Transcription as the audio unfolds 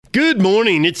Good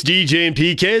morning. It's DJ and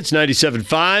PK. It's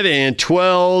 97.5 and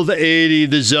 1280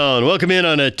 The Zone. Welcome in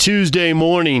on a Tuesday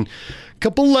morning. A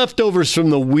couple leftovers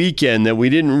from the weekend that we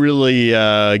didn't really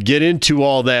get into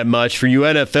all that much. For you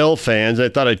NFL fans, I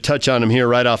thought I'd touch on them here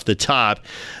right off the top.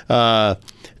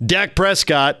 Dak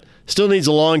Prescott still needs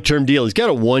a long-term deal. He's got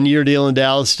a one-year deal in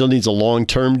Dallas, still needs a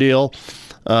long-term deal.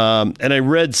 And I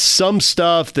read some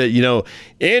stuff that,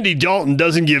 Andy Dalton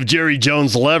doesn't give Jerry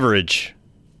Jones leverage.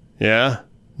 Yeah?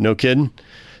 No kidding.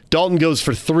 Dalton goes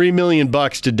for $3 million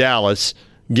to Dallas,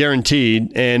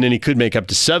 guaranteed, and then he could make up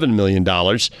to $7 million,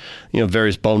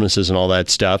 various bonuses and all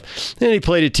that stuff. And he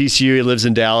played at TCU. He lives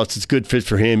in Dallas. It's a good fit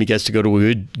for him. He gets to go to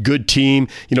a good team.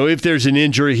 If there's an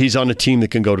injury, he's on a team that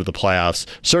can go to the playoffs.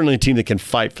 Certainly a team that can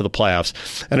fight for the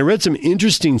playoffs. And I read some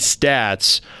interesting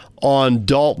stats on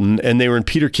Dalton, and they were in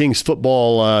Peter King's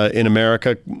Football in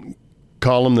America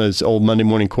column, this old Monday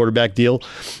morning quarterback deal.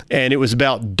 And it was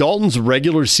about Dalton's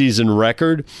regular season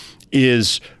record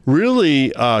is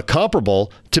really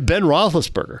comparable to Ben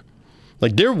Roethlisberger.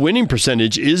 Like, their winning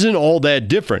percentage isn't all that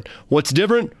different. What's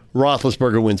different?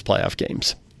 Roethlisberger wins playoff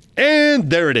games. And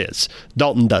there it is.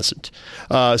 Dalton doesn't.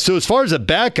 So as far as a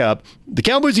backup, the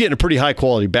Cowboys are getting a pretty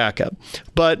high-quality backup.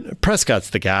 But Prescott's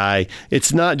the guy.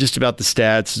 It's not just about the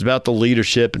stats. It's about the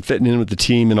leadership and fitting in with the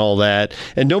team and all that.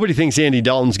 And nobody thinks Andy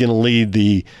Dalton's going to lead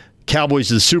the Cowboys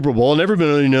to the Super Bowl. And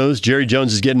everybody knows Jerry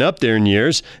Jones is getting up there in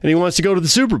years, and he wants to go to the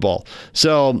Super Bowl.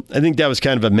 So I think that was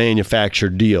kind of a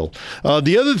manufactured deal.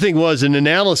 The other thing was an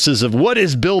analysis of what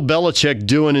is Bill Belichick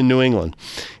doing in New England.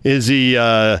 Is he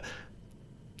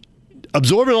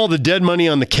absorbing all the dead money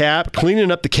on the cap,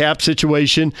 cleaning up the cap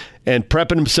situation, and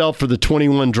prepping himself for the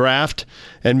 21 draft,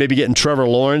 and maybe getting Trevor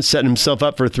Lawrence, setting himself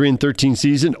up for a 3-13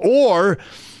 season? Or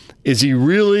is he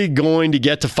really going to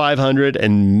get to 500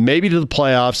 and maybe to the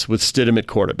playoffs with Stidham at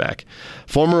quarterback?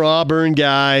 Former Auburn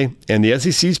guy, and the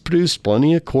SEC's produced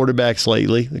plenty of quarterbacks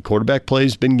lately. The quarterback play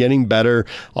has been getting better.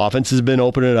 Offense has been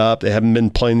opening up. They haven't been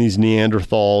playing these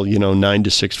Neanderthal,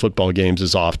 9-6 football games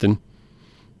as often.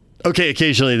 Okay,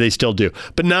 occasionally they still do,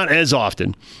 but not as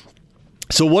often.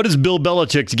 So what is Bill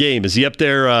Belichick's game? Is he up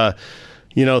there,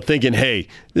 thinking, hey,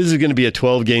 this is going to be a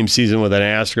 12-game season with an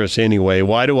asterisk anyway.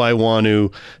 Why do I want to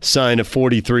sign a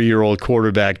 43-year-old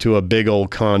quarterback to a big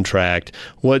old contract?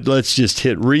 Let's just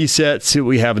hit reset, see what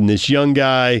we have in this young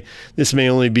guy. This may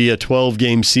only be a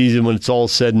 12-game season when it's all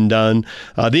said and done.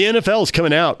 The NFL is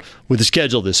coming out with a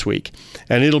schedule this week,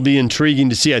 and it'll be intriguing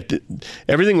to see.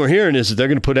 Everything we're hearing is that they're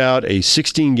going to put out a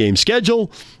 16-game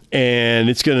schedule, and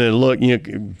it's going to look,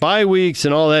 bye weeks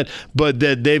and all that, but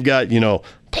that they've got,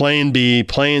 Plan B,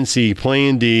 Plan C,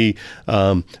 Plan D,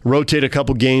 rotate a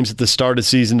couple games at the start of the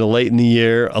season to late in the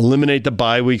year, eliminate the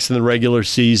bye weeks in the regular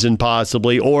season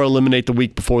possibly, or eliminate the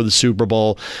week before the Super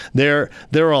Bowl. There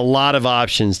are a lot of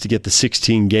options to get the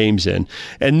 16 games in.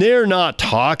 And they're not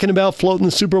talking about floating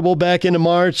the Super Bowl back into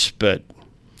March, but,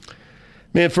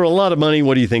 man, for a lot of money,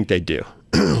 what do you think they do?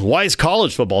 Why is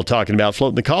college football talking about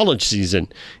floating the college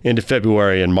season into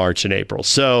February and March and April?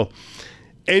 So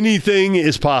anything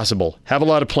is possible. Have a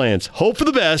lot of plans. Hope for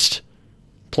the best.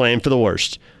 Plan for the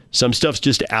worst. Some stuff's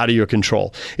just out of your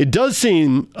control. It does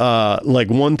seem like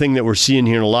one thing that we're seeing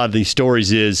here in a lot of these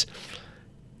stories is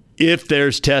if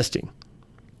there's testing.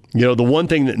 The one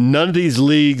thing that none of these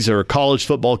leagues or college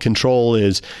football control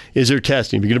is there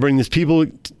testing. If you're going to bring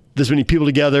this many people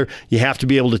together, you have to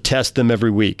be able to test them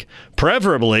every week.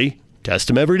 Preferably, test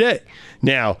them every day.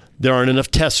 Now, there aren't enough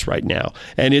tests right now.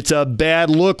 And it's a bad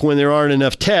look when there aren't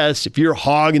enough tests. If you're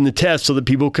hogging the tests so that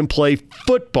people can play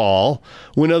football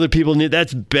when other people need,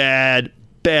 that's bad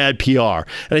PR. And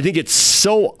I think it's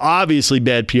so obviously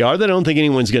bad PR that I don't think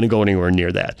anyone's going to go anywhere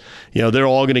near that. They're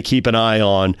all going to keep an eye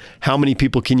on how many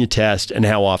people can you test and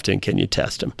how often can you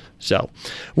test them. So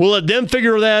we'll let them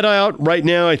figure that out. Right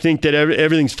now, I think that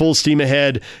everything's full steam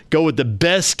ahead. Go with the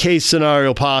best case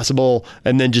scenario possible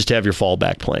and then just have your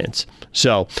fallback plans.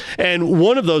 So, and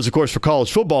one of those, of course, for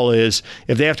college football is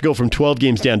if they have to go from 12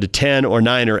 games down to 10 or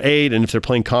 9 or 8, and if they're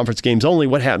playing conference games only,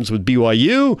 what happens with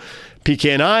BYU?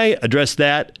 PK and I address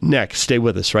that next. Stay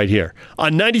with us right here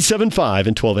on 97.5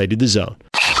 and 1280 The Zone.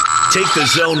 Take the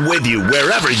Zone with you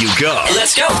wherever you go.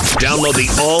 Let's go. Download the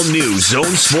all-new Zone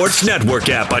Sports Network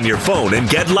app on your phone and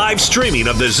get live streaming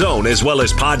of The Zone as well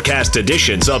as podcast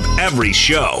editions of every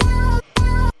show.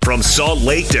 From Salt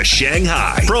Lake to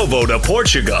Shanghai, Provo to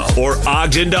Portugal, or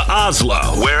Ogden to Oslo,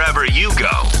 wherever you go,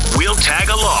 we'll tag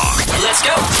along. Let's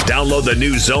go. Download the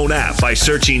new Zone app by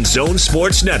searching Zone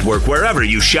Sports Network wherever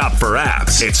you shop for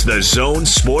apps. It's the Zone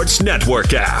Sports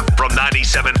Network app from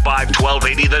 97.5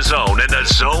 1280 The Zone and the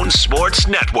Zone Sports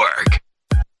Network.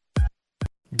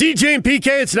 DJ and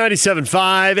PK, it's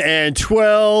 97.5 and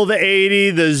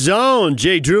 1280 The Zone.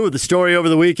 Jay Drew with the story over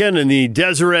the weekend in the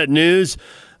Deseret News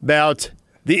about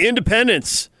the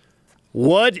independents.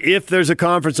 What if there's a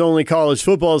conference-only college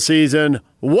football season?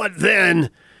 What then?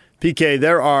 PK,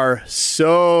 there are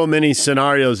so many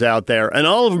scenarios out there, and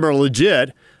all of them are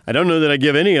legit. I don't know that I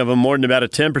give any of them more than about a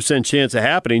 10% chance of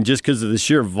happening just because of the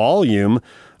sheer volume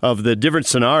of the different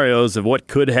scenarios of what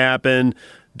could happen.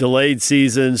 Delayed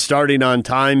season, starting on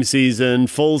time season,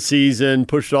 full season,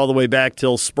 pushed all the way back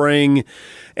till spring.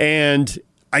 And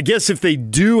I guess if they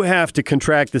do have to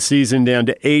contract the season down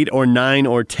to 8 or 9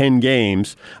 or 10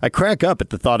 games, I crack up at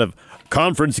the thought of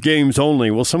conference games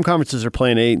only. Well, some conferences are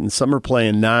playing 8 and some are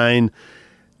playing 9.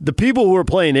 The people who are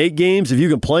playing 8 games, if you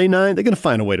can play 9, they're going to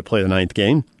find a way to play the 9th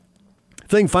game.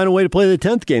 If they can find a way to play the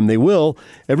 10th game, they will.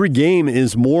 Every game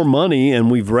is more money,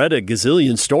 and we've read a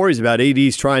gazillion stories about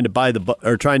ADs trying to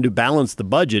balance the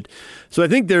budget. So I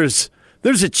think there's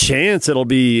a chance it'll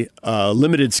be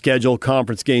limited schedule,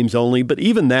 conference games only, but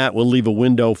even that will leave a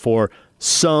window for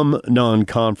some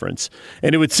non-conference.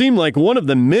 And it would seem like one of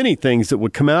the many things that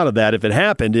would come out of that if it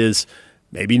happened is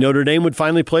maybe Notre Dame would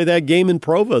finally play that game in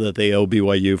Provo that they owe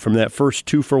BYU from that first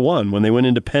 2-for-1 when they went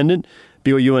independent.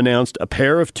 BYU announced a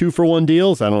pair of 2-for-1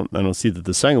 deals. I don't see that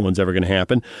the second one's ever going to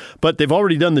happen. But they've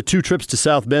already done the 2 trips to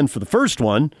South Bend for the first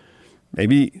one.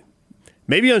 Maybe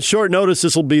on short notice,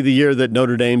 this will be the year that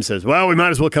Notre Dame says, well, we might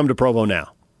as well come to Provo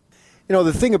now. You know,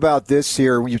 the thing about this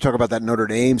here, when you talk about that Notre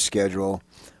Dame schedule,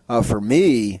 for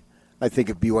me, I think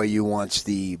if BYU wants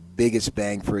the biggest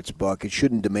bang for its buck, it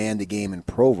shouldn't demand a game in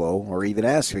Provo or even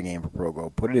ask for a game for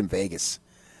Provo. Put it in Vegas.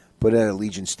 Put it at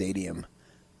Allegiant Stadium.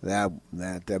 That's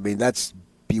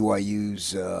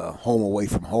BYU's home away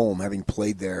from home, having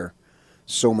played there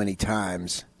so many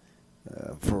times.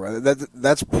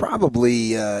 That's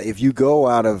probably if you go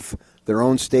out of their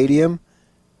own stadium,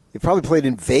 they probably played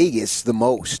in Vegas the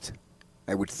most,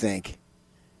 I would think.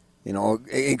 You know,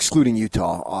 excluding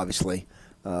Utah, obviously,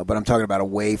 but I'm talking about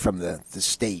away from the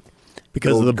state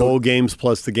because of the bowl games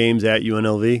plus the games at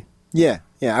UNLV. Yeah,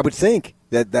 I would think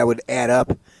that would add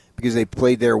up. Because they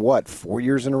played there, 4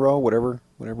 years in a row, whatever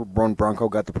Bronco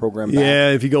got the program back. Yeah,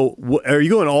 if you go, are you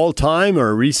going all time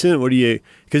or recent?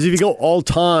 Because if you go all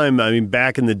time, I mean,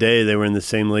 back in the day, they were in the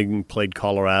same league and played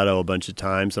Colorado a bunch of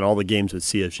times, and all the games with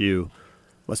CSU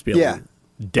must be Denver.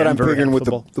 But I'm figuring with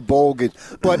the bowl game.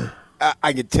 But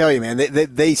I could tell you, man,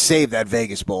 they saved that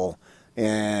Vegas Bowl.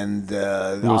 And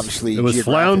obviously, it was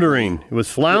floundering. It was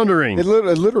floundering. It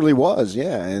literally was,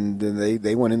 yeah. And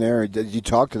they went in there. You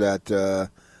talked to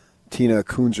that Tina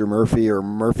Kunzer Murphy or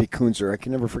Murphy Kunzer. I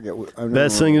can never forget.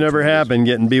 Best thing that ever happened,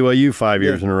 getting BYU 5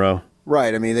 years in a row.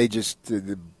 Right. I mean, they just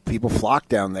the people flocked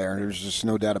down there. There's just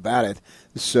no doubt about it.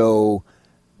 So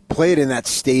play it in that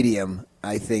stadium.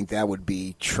 I think that would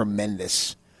be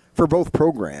tremendous for both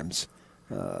programs.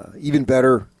 Even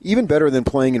better than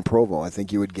playing in Provo. I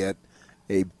think you would get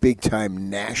a big-time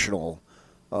national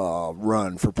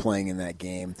run for playing in that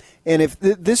game. And if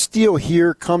this deal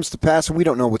here comes to pass, and we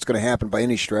don't know what's going to happen by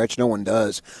any stretch, no one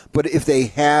does, but if they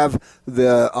have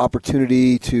the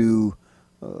opportunity to,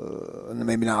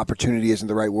 maybe not opportunity isn't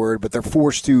the right word, but they're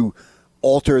forced to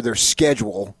alter their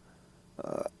schedule,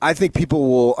 I think people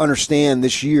will understand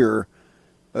this year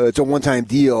it's a one-time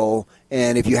deal,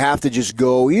 and if you have to just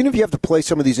go, even if you have to play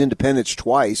some of these independents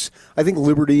twice, I think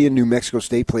Liberty and New Mexico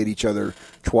State played each other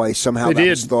twice. Somehow that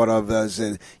was thought of as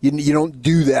you don't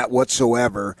do that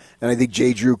whatsoever. And I think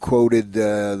Jay Drew quoted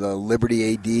the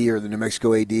Liberty AD or the New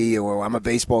Mexico AD, or I'm a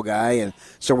baseball guy, and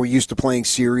so we're used to playing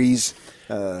series.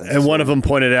 And one of them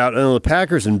pointed out, the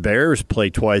Packers and Bears play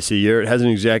twice a year. It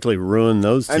hasn't exactly ruined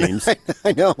those teams.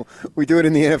 I know. We do it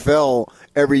in the NFL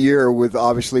every year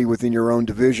obviously within your own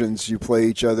divisions. You play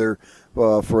each other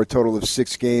for a total of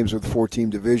 6 games with 4-team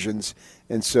divisions.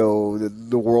 And so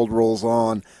the world rolls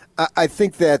on. I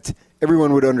think that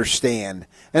everyone would understand.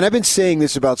 And I've been saying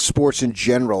this about sports in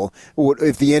general.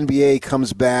 If the NBA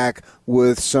comes back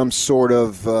with some sort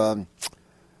of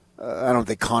I don't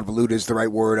think convoluted is the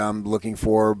right word I'm looking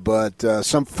for, but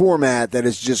some format that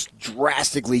is just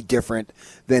drastically different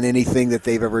than anything that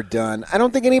they've ever done. I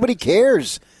don't think anybody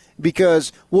cares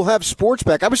because we'll have sports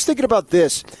back. I was thinking about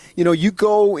this. You know, you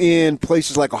go in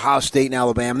places like Ohio State and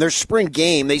Alabama, their spring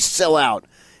game, they sell out.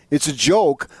 It's a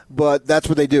joke, but that's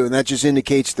what they do, and that just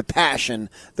indicates the passion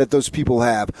that those people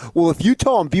have. Well, if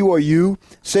Utah and BYU,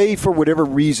 say for whatever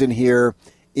reason here,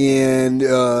 in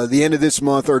the end of this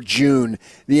month or June,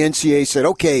 the NCAA said,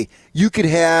 okay, you could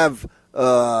have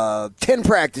 10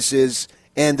 practices,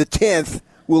 and the 10th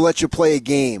we'll let you play a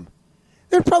game.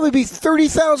 there'd probably be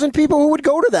 30,000 people who would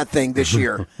go to that thing this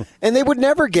year. And they would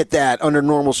never get that under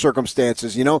normal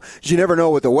circumstances, you know. 'Cause you never know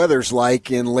what the weather's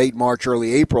like in late March,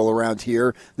 early April around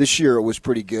here. This year it was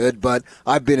pretty good, but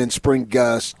I've been in spring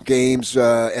games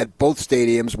at both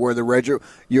stadiums where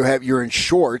you're in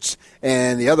shorts,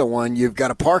 and the other one you've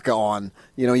got a parka on.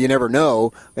 You know, you never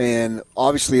know. And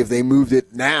obviously if they moved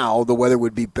it now, the weather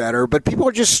would be better. But people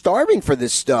are just starving for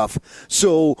this stuff.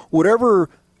 So whatever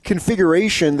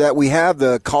configuration that we have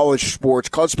the college sports,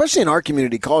 especially in our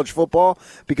community, college football,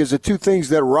 because the two things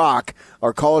that rock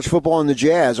are college football and the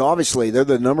Jazz. Obviously, they're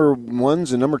the number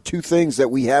ones and number two things that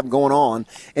we have going on.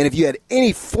 And if you had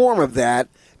any form of that,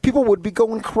 people would be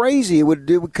going crazy. It would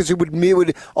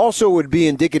be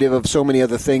indicative of so many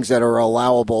other things that are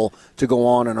allowable to go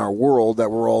on in our world that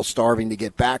we're all starving to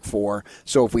get back for.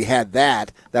 So if we had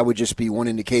that, that would just be one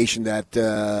indication that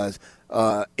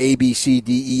A, B, C,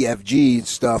 D, E, F, G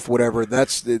stuff, whatever,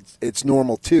 it's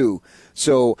normal too.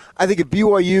 So I think if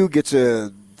BYU gets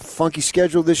a funky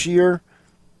schedule this year,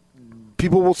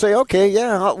 people will say, okay,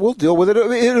 yeah, we'll deal with it.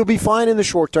 It'll be fine in the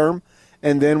short term,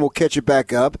 and then we'll catch it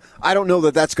back up. I don't know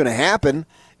that that's going to happen,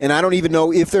 and I don't even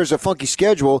know if there's a funky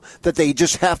schedule that they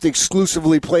just have to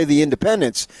exclusively play the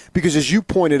independents. Because as you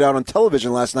pointed out on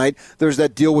television last night, there's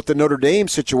that deal with the Notre Dame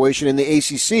situation in the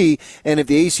ACC, and if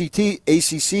the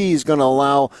ACC is going to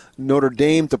allow Notre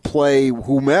Dame to play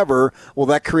whomever, well,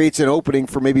 that creates an opening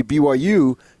for maybe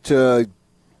BYU to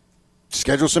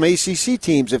schedule some ACC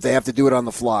teams if they have to do it on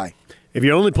the fly. If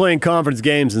you're only playing conference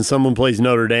games and someone plays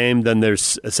Notre Dame, then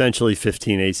there's essentially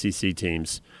 15 ACC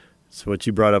teams. That's what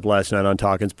you brought up last night on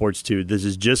Talking Sports 2. This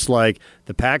is just like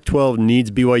the Pac-12 needs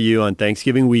BYU on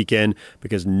Thanksgiving weekend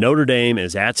because Notre Dame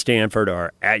is at Stanford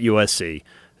or at USC,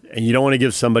 and you don't want to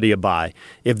give somebody a bye.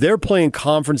 If they're playing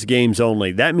conference games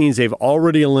only, that means they've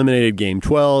already eliminated Game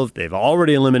 12. They've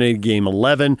already eliminated Game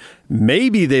 11.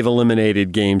 Maybe they've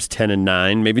eliminated Games 10 and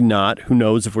 9. Maybe not. Who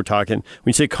knows if we're talking. When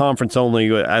you say conference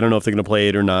only, I don't know if they're going to play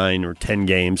 8 or 9 or 10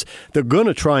 games. They're going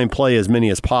to try and play as many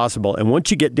as possible. And once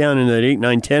you get down in that 8,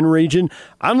 9, 10 region,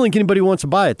 I don't think anybody wants a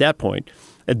bye at that point.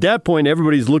 At that point,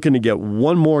 everybody's looking to get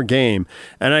one more game.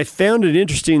 And I found it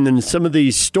interesting that some of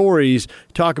these stories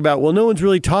talk about, well, no one's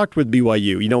really talked with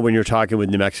BYU. You know, when you're talking with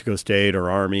New Mexico State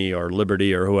or Army or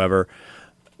Liberty or whoever.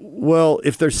 Well,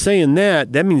 if they're saying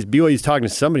that means BYU's talking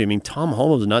to somebody. I mean, Tom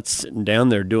Holmoe's not sitting down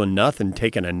there doing nothing,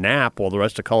 taking a nap while the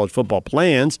rest of college football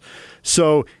plans.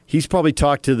 So he's probably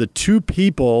talked to the two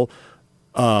people,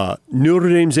 Notre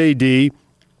Dame's AD,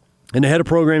 and the head of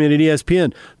programming at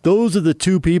ESPN. Those are the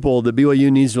two people that BYU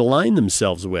needs to align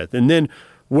themselves with. And then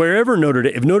wherever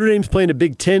if Notre Dame's playing a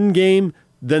Big Ten game,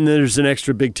 then there's an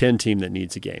extra Big Ten team that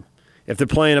needs a game. If they're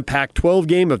playing a Pac-12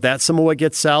 game, if that's some of what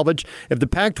gets salvaged, if the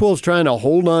Pac-12 is trying to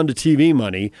hold on to TV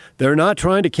money, they're not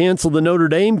trying to cancel the Notre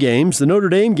Dame games. The Notre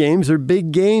Dame games are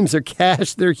big games. They're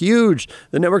cash. They're huge.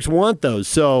 The networks want those.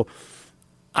 So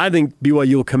I think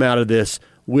BYU will come out of this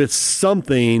with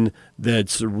something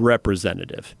that's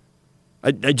representative.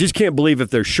 I just can't believe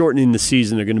if they're shortening the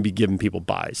season, they're going to be giving people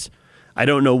buys. I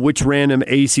don't know which random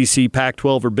ACC,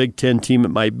 Pac-12, or Big Ten team it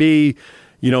might be.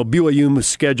 You know, BYU's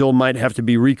schedule might have to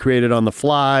be recreated on the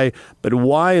fly. But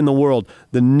why in the world?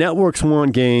 The networks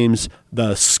want games.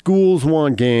 The schools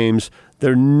want games.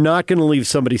 They're not going to leave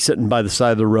somebody sitting by the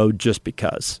side of the road just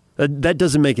because. That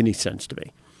doesn't make any sense to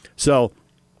me. So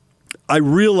I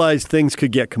realize things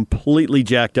could get completely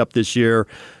jacked up this year.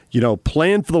 You know,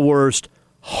 plan for the worst.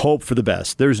 Hope for the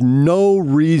best. There's no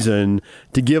reason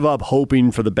to give up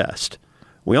hoping for the best.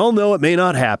 We all know it may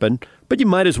not happen, but you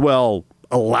might as well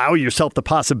allow yourself the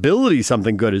possibility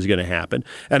something good is going to happen.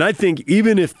 And I think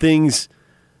even if things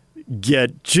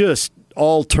get just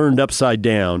all turned upside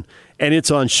down and it's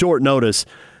on short notice,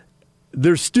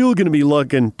 they're still going to be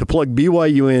looking to plug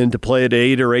BYU in to play at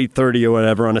 8 or 8:30 or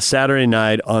whatever on a Saturday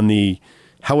night on the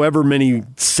however many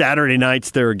Saturday nights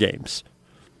there are games.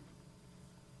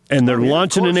 And they're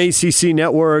launching an ACC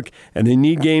network, and they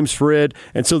need games for it.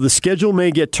 And so the schedule may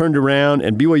get turned around,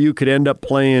 and BYU could end up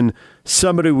playing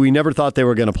somebody we never thought they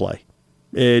were going to play.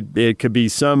 It could be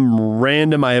some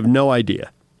random, I have no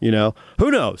idea. You know,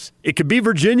 who knows? It could be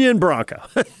Virginia and Bronco.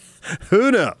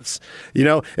 Who knows? You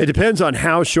know, it depends on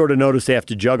how short a notice they have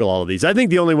to juggle all of these. I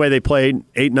think the only way they play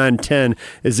 8, 9, 10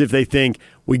 is if they think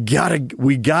we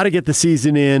gotta get the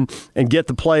season in and get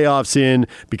the playoffs in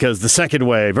because the second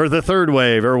wave or the third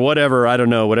wave or whatever, I don't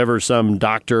know, whatever some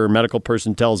doctor or medical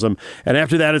person tells them. And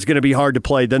after that, it's going to be hard to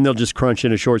play. Then they'll just crunch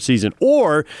in a short season.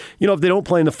 Or, you know, if they don't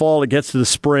play in the fall, it gets to the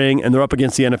spring and they're up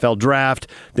against the NFL draft,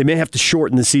 they may have to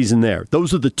shorten the season there.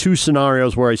 Those are the two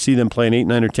scenarios where I see them playing 8,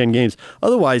 9, or 10 games.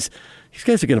 Otherwise, these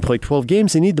guys are going to play 12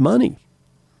 games. They need the money.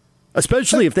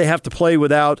 Especially if they have to play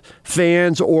without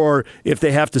fans or if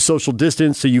they have to social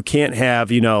distance, so you can't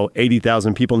have,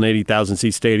 80,000 people in an 80,000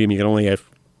 seat stadium. You can only have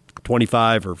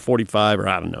 25 or 45 or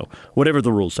I don't know, whatever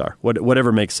the rules are,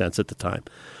 whatever makes sense at the time.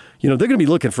 They're going to be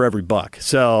looking for every buck.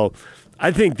 So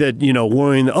I think that,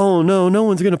 worrying, oh, no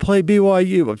one's going to play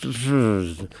BYU.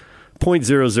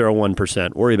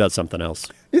 0.001%. Worry about something else.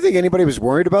 You think anybody was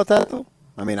worried about that, though?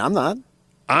 I mean, I'm not.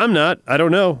 I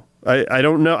don't know. I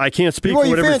don't know. I can't speak for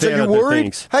whatever fans, fan are you worried?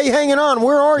 thinks. How you hanging on?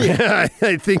 Where are you?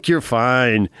 I think you're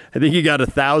fine. I think you got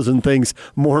 1,000 things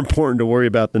more important to worry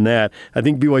about than that. I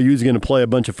think BYU is going to play a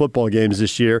bunch of football games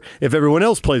this year if everyone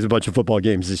else plays a bunch of football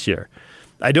games this year.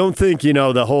 I don't think,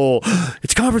 the whole,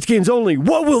 it's conference games only.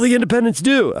 What will the Independents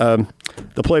do? They'll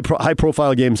play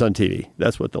high-profile games on TV.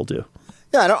 That's what they'll do.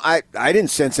 Yeah, I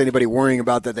didn't sense anybody worrying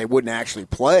about that they wouldn't actually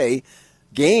play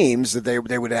games, that they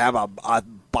would have a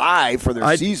bye for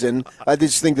their season. I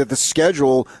just think that the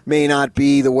schedule may not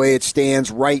be the way it stands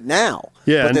right now.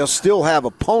 Yeah, but they'll still have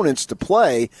opponents to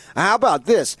play. How about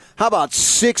this? How about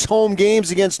 6 home games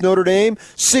against Notre Dame,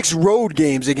 6 road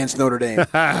games against Notre Dame?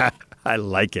 I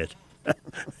like it.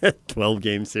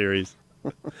 12-game series.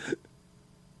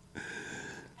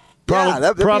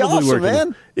 That'd be probably awesome,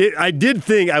 working.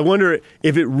 Man. I wonder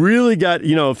if it really got,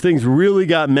 if things really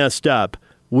got messed up,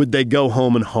 would they go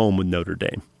home and home with Notre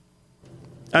Dame?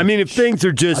 I mean, if things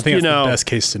are just, I think that's the best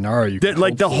case scenario.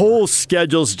 The whole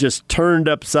schedule's just turned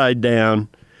upside down.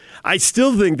 I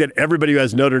still think that everybody who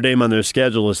has Notre Dame on their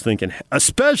schedule is thinking,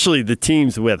 especially the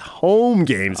teams with home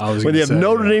games, when they have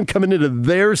Notre Dame coming into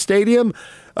their stadium,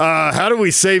 how do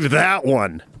we save that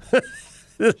one?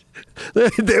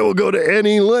 They will go to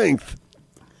any length.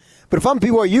 But if I'm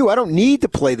BYU, I don't need to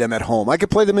play them at home. I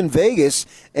could play them in Vegas,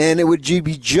 and it would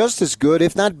be just as good,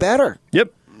 if not better.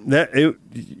 Yep.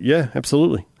 Yeah,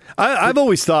 absolutely. I've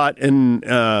always thought, and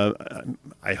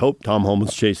I hope Tom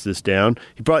Holmo's chased this down.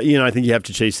 He probably, I think you have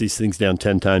to chase these things down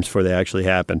 10 times before they actually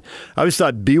happen. I always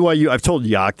thought BYU, I've told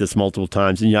Yak this multiple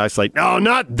times, and Yak's like, no,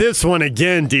 not this one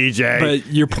again, DJ. But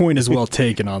your point is well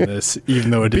taken on this,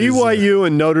 even though it is. BYU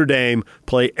and Notre Dame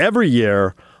play every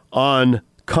year on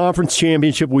conference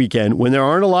championship weekend when there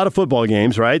aren't a lot of football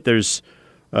games, right? There's,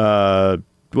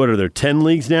 what are there, 10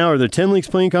 leagues now? Are there 10 leagues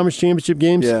playing conference championship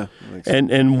games? Yeah.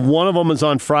 And one of them is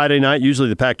on Friday night. Usually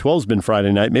the Pac-12 has been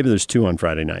Friday night. Maybe there's 2 on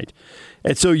Friday night.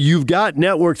 And so you've got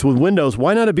networks with windows.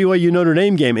 Why not a BYU Notre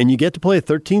Dame game? And you get to play a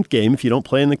 13th game if you don't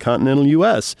play in the continental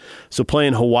U.S. So play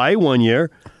in Hawaii one year.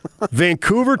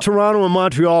 Vancouver, Toronto, and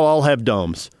Montreal all have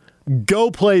domes.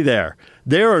 Go play there.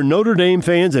 There are Notre Dame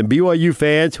fans and BYU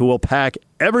fans who will pack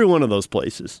every one of those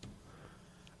places.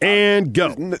 And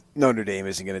go. Notre Dame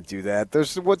isn't going to do that.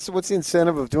 What's the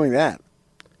incentive of doing that?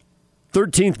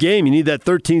 13th game. You need that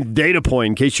 13th data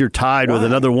point in case you're tied with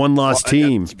another one-loss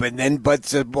team. But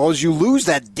suppose you lose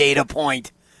that data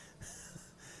point.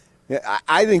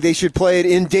 I think they should play it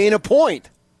in Dana Point.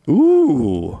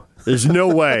 Ooh. There's no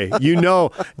way.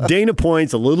 Dana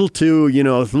Point's a little too, a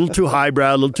little too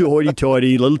highbrow, a little too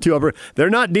hoity-toity, a little too upper. They're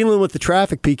not dealing with the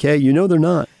traffic, PK. They're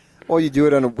not. Well, you do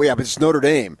it but it's Notre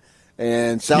Dame.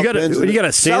 And South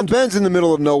Bend's in the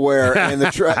middle of nowhere, and the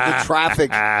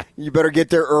traffic, you better get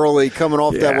there early, coming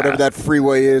off that, whatever that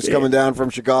freeway is, coming down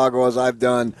from Chicago, as I've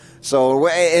done. So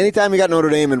anytime you got Notre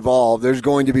Dame involved, there's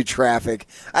going to be traffic.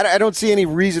 I don't see any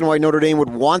reason why Notre Dame would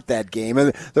want that game.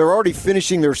 And they're already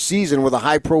finishing their season with a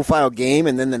high-profile game,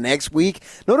 and then the next week,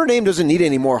 Notre Dame doesn't need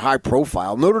any more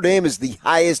high-profile. Notre Dame is the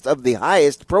highest of the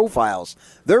highest profiles.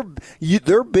 They're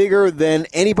bigger than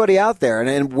anybody out there,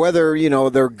 and whether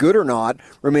they're good or not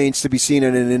remains to be seen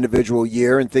in an individual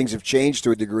year, and things have changed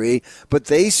to a degree, but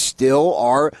they still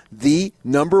are the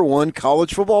number 1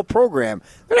 college football program.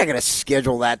 They're not going to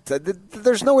schedule that.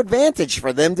 There's no advantage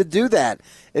for them to do that.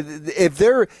 If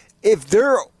they're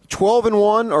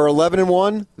 12-1 or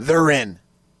 11-1, they're in.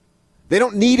 They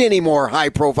don't need any more high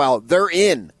profile. They're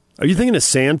in. Are you thinking a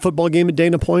sand football game at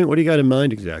Dana Point? What do you got in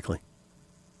mind exactly?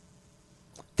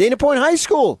 Dana Point High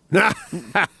School.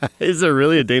 Is there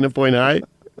really a Dana Point High?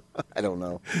 I don't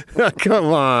know. Come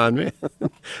on, man.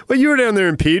 Well, you were down there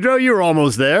in Pedro. You were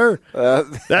almost there.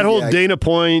 That whole Dana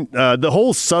Point, the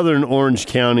whole southern Orange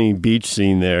County beach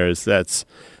scene there that's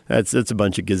a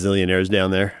bunch of gazillionaires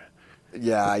down there.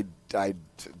 Yeah, I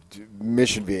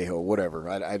Mission Viejo, whatever.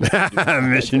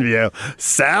 Mission Viejo,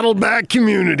 Saddleback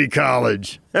Community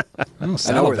College. I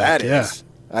know where that is.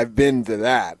 I've been to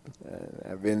that.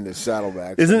 I've been to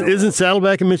Saddleback. Isn't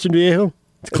Saddleback in Mission Viejo?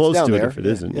 It's close to it if it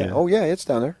isn't. Yeah. Oh, yeah, it's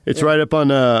down there. It's right up on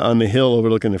the hill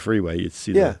overlooking the freeway. You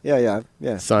see the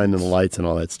sign and the lights and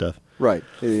all that stuff. Right.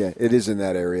 Yeah, it is in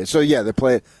that area. So, yeah,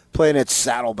 they're playing at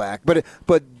Saddleback.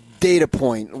 But data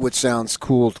point, which sounds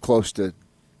cool, close to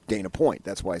Dana Point.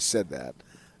 That's why I said that.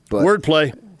 But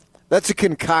wordplay. That's a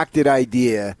concocted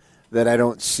idea that I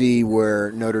don't see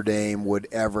where Notre Dame would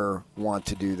ever want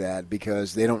to do that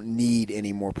because they don't need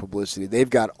any more publicity. They've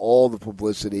got all the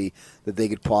publicity that they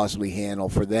could possibly handle.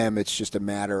 For them, it's just a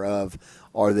matter of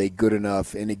are they good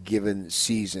enough in a given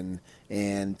season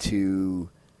and to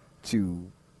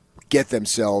get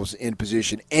themselves in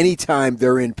position. Anytime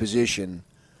they're in position,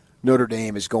 Notre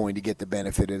Dame is going to get the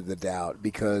benefit of the doubt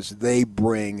because they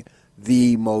bring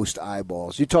the most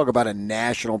eyeballs. You talk about a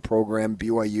national program.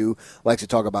 BYU likes to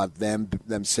talk about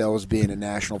themselves being a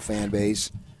national fan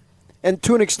base. And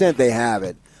to an extent they have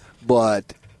it,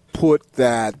 but put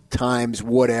that times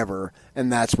whatever,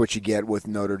 and that's what you get with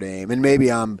Notre Dame. And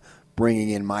maybe I'm bringing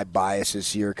in my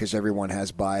biases here because everyone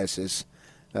has biases.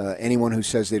 Anyone who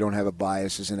says they don't have a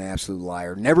bias is an absolute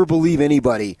liar. Never believe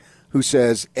anybody who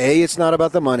says, A, it's not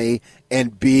about the money,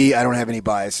 and B, I don't have any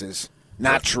biases.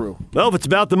 Not true. Well, if it's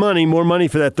about the money, more money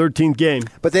for that 13th game.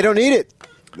 But they don't need it.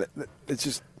 It's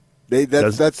just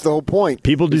that's the whole point.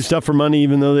 People do stuff for money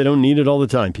even though they don't need it all the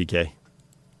time, PK.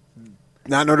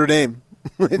 Not Notre Dame.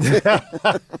 They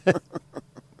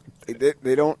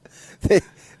don't.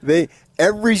 They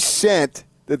every cent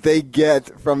that they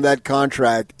get from that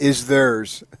contract is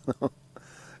theirs.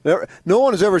 No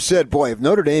one has ever said, boy, if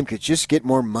Notre Dame could just get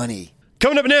more money.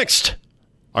 Coming up next,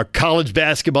 our college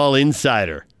basketball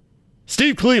insider,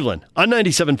 Steve Cleveland on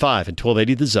 97.5 and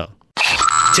 1280 The Zone.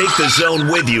 Take The Zone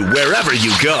with you wherever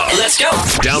you go. Let's go.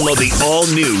 Download the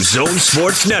all-new Zone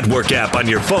Sports Network app on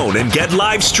your phone and get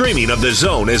live streaming of The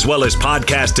Zone as well as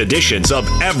podcast editions of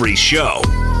every show.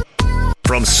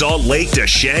 From Salt Lake to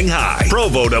Shanghai,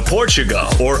 Provo to Portugal,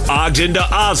 or Ogden to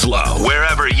Oslo,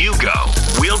 wherever you go,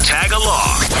 we'll tag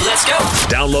along. Let's go.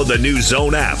 Download the new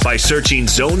Zone app by searching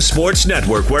Zone Sports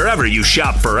Network wherever you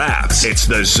shop for apps. It's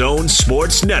the Zone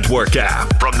Sports Network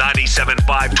app from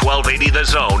 97.5 1280 The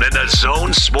Zone and the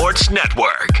Zone Sports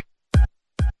Network.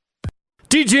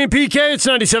 DJ and PK, it's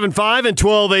 97.5 and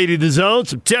 1280 The Zone.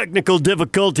 Some technical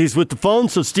difficulties with the phone,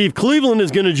 so Steve Cleveland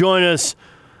is going to join us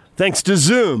thanks to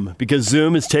Zoom, because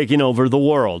Zoom is taking over the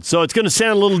world. So it's going to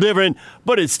sound a little different,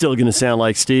 but it's still going to sound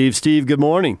like Steve. Steve, good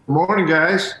morning. Good morning,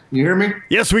 guys. You hear me?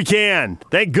 Yes, we can.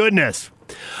 Thank goodness.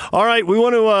 All right, we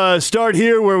want to start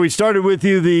here where we started with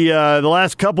you the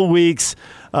last couple weeks.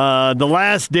 The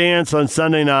Last Dance on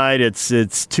Sunday night.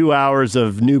 It's 2 hours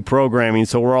of new programming,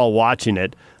 so we're all watching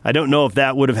it. I don't know if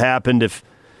that would have happened if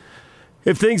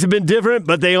things have been different,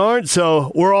 but they aren't,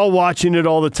 so we're all watching it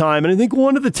all the time. And I think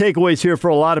one of the takeaways here for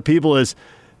a lot of people is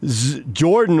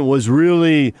Jordan was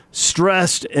really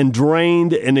stressed and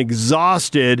drained and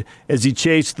exhausted as he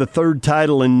chased the third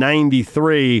title in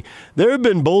 '93. There have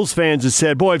been Bulls fans that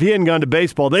said, boy, if he hadn't gone to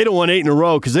baseball, they'd have won 8 in a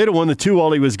row because they'd have won the 2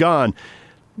 while he was gone.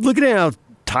 Looking at how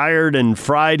tired and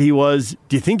fried he was,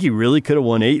 do you think he really could have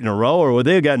won 8 in a row, or would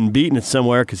they have gotten beaten at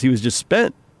somewhere because he was just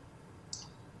spent?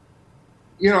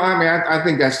 You know, I mean, I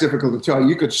think that's difficult to tell.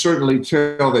 You could certainly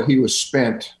tell that he was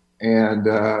spent and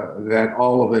that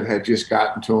all of it had just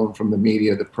gotten to him from the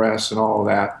media, the press, and all of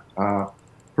that.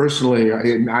 Personally,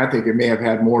 I think it may have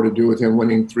had more to do with him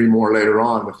winning 3 more later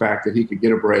on, the fact that he could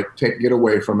get a break, get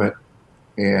away from it,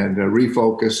 and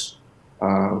refocus.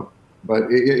 But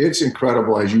it's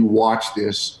incredible as you watch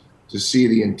this to see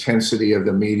the intensity of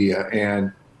the media.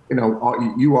 And, you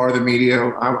know, you are the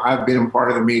media. I've been a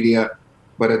part of the media.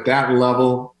 But at that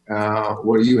level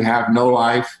where you have no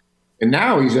life, and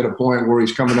now he's at a point where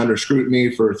he's coming under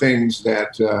scrutiny for things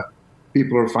that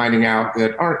people are finding out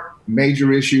that aren't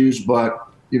major issues. But,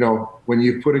 you know, when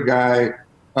you put a guy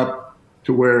up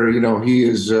to where, you know, he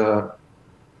is in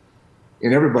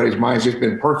everybody's minds just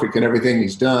been perfect in everything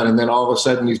he's done. And then all of a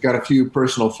sudden he's got a few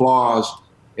personal flaws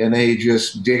and they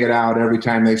just dig it out every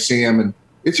time they see him. And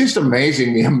it's just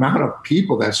amazing the amount of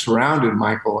people that surrounded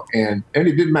Michael, and it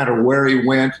didn't matter where he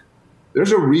went.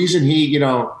 There's a reason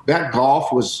that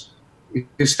golf was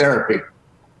his therapy.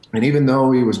 And even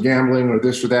though he was gambling or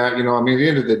this or that, you know, I mean, at the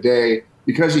end of the day,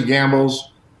 because he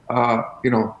gambles,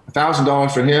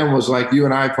 $1,000 for him was like you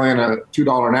and I playing a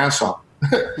 $2 Nassau.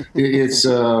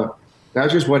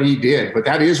 That's just what he did. But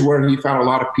that is where he found a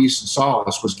lot of peace and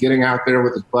solace, was getting out there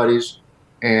with his buddies,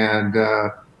 and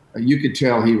you could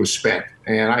tell he was spent.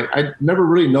 And I never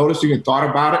really noticed, even thought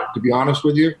about it, to be honest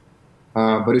with you.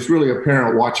 But it's really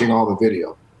apparent watching all the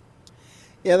video.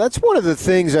 Yeah, that's one of the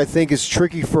things I think is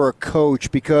tricky for a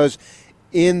coach, because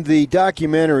in the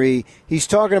documentary, he's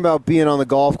talking about being on the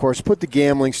golf course. Put the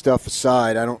gambling stuff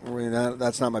aside.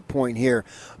 That's not my point here.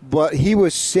 But he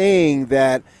was saying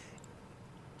that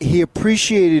he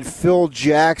appreciated Phil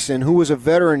Jackson, who was a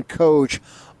veteran coach,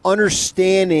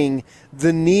 understanding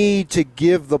the need to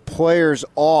give the players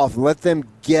off, let them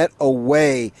get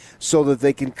away so that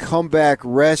they can come back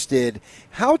rested.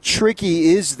 How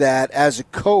tricky is that as a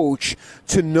coach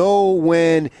to know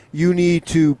when you need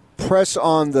to press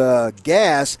on the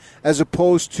gas as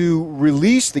opposed to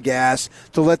release the gas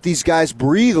to let these guys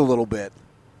breathe a little bit?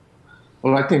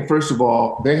 Well, I think, first of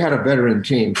all, they had a veteran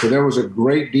team, so there was a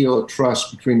great deal of trust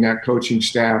between that coaching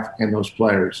staff and those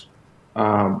players.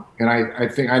 And I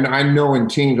think I know in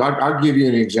teams, I'll give you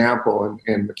an example.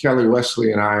 And Kelly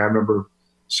Wesley and I remember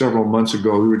several months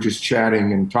ago, we were just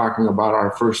chatting and talking about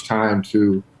our first time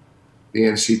to the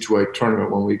NCAA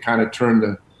tournament when we kind of turned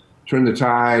the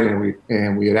tide,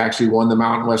 and we had actually won the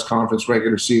Mountain West Conference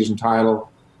regular season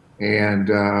title, and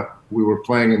we were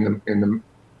playing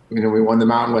we won the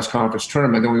Mountain West Conference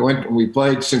tournament. Then we went and we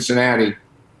played Cincinnati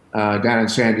down in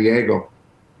San Diego,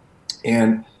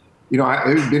 and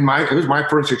it was my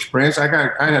first experience. I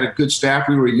had a good staff.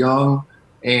 We were young,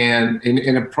 and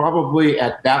it probably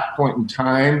at that point in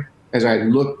time, as I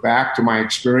look back to my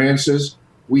experiences,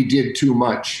 we did too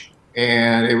much,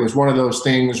 and it was one of those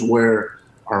things where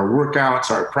our workouts,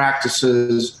 our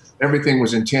practices, everything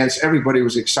was intense. Everybody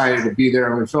was excited to be there,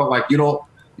 and we felt like you don't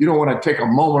want to take a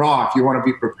moment off. You want to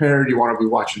be prepared. You want to be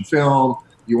watching film.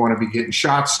 You want to be getting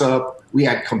shots up. We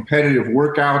had competitive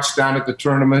workouts down at the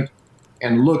tournament.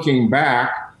 And looking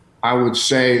back, I would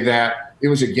say that it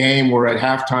was a game where at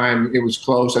halftime it was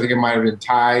close. I think it might have been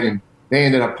tied, and they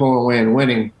ended up pulling away and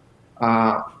winning.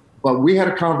 But we had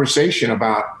a conversation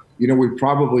about, we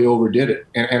probably overdid it.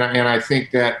 And I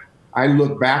think that I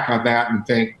look back on that and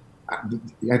think,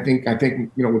 I think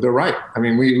they're right. I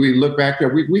mean, we look back there.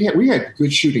 We had a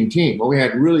good shooting team. We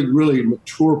had really, really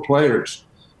mature players.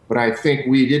 But I think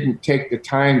we didn't take the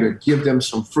time to give them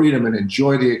some freedom and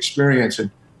enjoy the experience.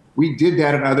 And we did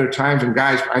that at other times, and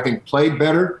guys, I think, played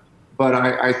better. But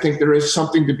I think there is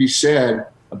something to be said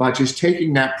about just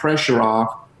taking that pressure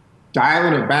off,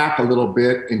 dialing it back a little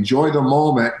bit, enjoy the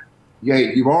moment. Yeah,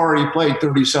 you've already played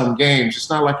 30-some games. It's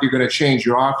not like you're going to change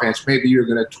your offense. Maybe you're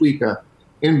going to tweak a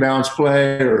inbounds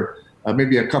play or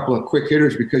maybe a couple of quick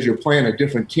hitters because you're playing a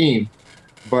different team.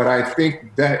 But I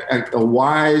think that a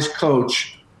wise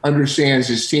coach understands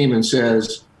his team and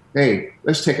says, hey,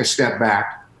 let's take a step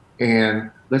back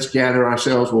and let's gather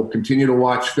ourselves. We'll continue to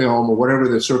watch film or whatever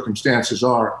the circumstances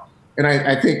are. And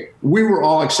I think we were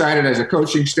all excited as a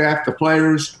coaching staff, the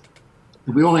players.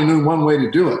 We only knew one way to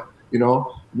do it.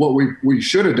 What we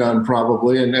should have done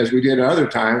probably, and as we did at other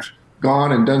times,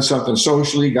 gone and done something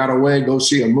socially, got away, go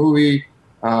see a movie,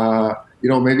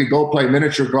 maybe go play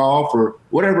miniature golf or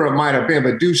whatever it might have been,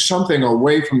 but do something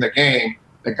away from the game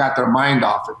that got their mind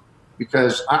off it.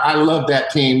 Because I love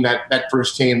that team, that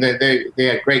first team. They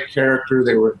had great character.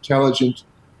 They were intelligent.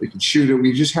 They could shoot it.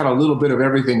 We just had a little bit of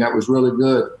everything that was really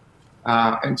good.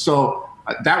 And so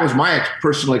that was my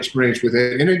personal experience with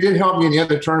it. And it did help me in the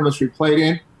other tournaments we played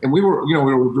in. And we were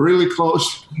really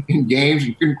close in games.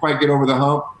 We couldn't quite get over the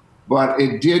hump. But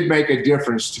it did make a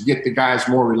difference to get the guys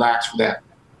more relaxed for that.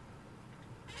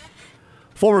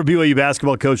 Former BYU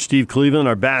basketball coach Steve Cleveland,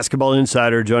 our basketball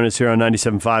insider, joined us here on 97.5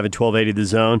 and 1280 The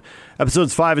Zone.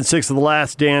 Episodes 5 and 6 of The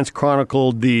Last Dance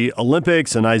chronicled the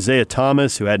Olympics and Isaiah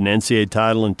Thomas, who had an NCAA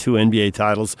title and 2 NBA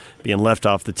titles, being left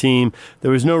off the team.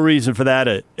 There was no reason for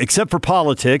that except for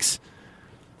politics.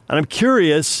 And I'm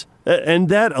curious, and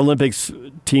that Olympics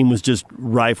team was just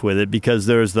rife with it because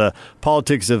there's the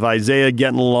politics of Isaiah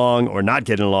getting along or not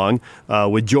getting along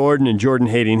with Jordan and Jordan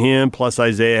hating him, plus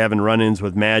Isaiah having run-ins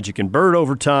with Magic and Bird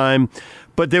over time.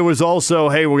 But there was also,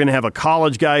 hey, we're going to have a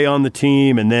college guy on the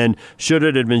team, and then should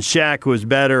it have been Shaq who was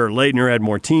better or Leitner had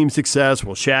more team success?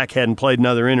 Well, Shaq hadn't played in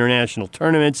other international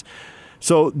tournaments.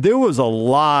 So there was a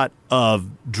lot of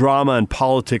drama and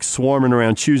politics swarming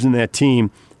around choosing that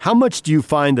team. How much do you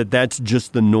find that that's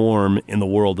just the norm in the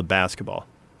world of basketball?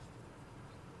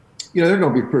 There are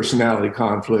going to be personality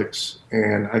conflicts,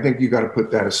 and I think you got to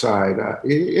put that aside.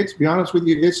 To be honest with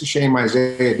you, it's a shame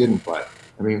Isaiah didn't play.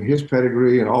 I mean, his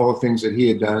pedigree and all the things that he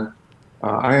had done,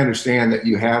 I understand that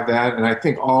you have that, and I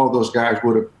think all of those guys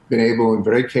would have been able and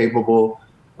very capable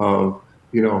of,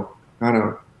 kind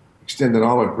of extend an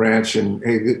olive branch and,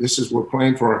 hey, we're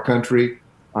playing for our country.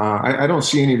 I don't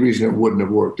see any reason it wouldn't have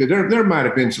worked. There might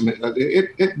have been some.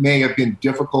 It may have been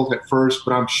difficult at first,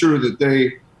 but I'm sure that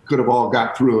they could have all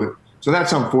got through it. So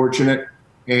that's unfortunate,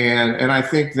 and I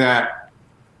think that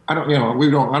I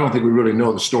don't think we really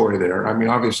know the story there. I mean,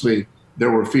 obviously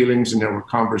there were feelings and there were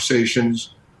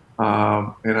conversations,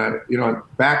 and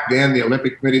back then the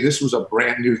Olympic Committee, this was a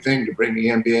brand new thing to bring the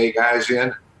NBA guys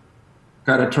in,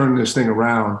 kind of turn this thing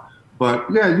around. But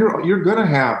yeah, you're going to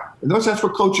have, and that's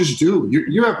what coaches do.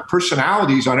 You have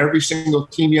personalities on every single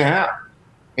team you have,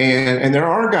 and there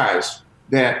are guys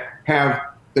that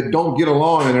don't get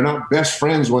along and they're not best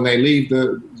friends when they leave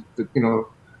the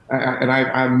And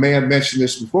I may have mentioned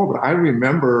this before, but I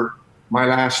remember my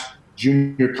last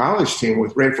junior college team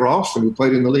with Ray Alston, who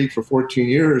played in the league for 14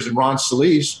 years, and Ron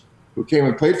Solis, who came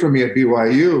and played for me at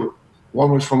BYU.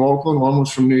 One was from Oakland, one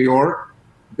was from New York.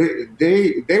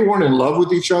 They weren't in love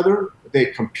with each other. They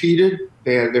competed.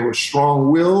 They were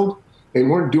strong-willed. They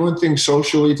weren't doing things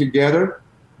socially together.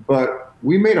 But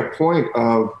we made a point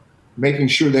of making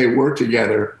sure they were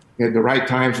together at the right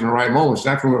times and the right moments.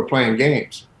 That's when we were playing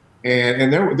games.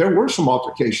 And there were some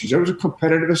altercations. There was a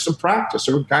competitiveness in practice.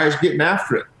 There were guys getting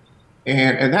after it.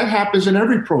 And that happens in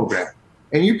every program.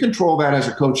 And you control that as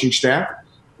a coaching staff.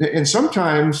 And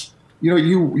sometimes,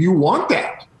 you want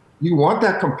that. You want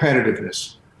that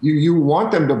competitiveness. You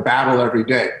want them to battle every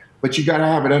day. But you got to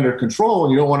have it under control.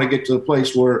 And you don't want to get to the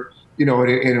place where,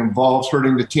 it involves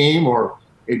hurting the team or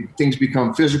things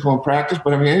become physical in practice.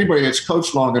 But, anybody that's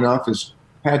coached long enough has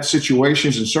had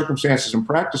situations and circumstances and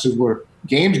practices where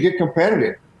games get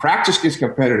competitive, practice gets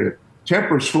competitive,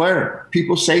 tempers flare,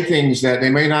 people say things that they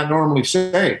may not normally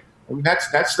say.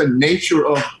 That's the nature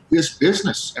of this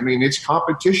business. It's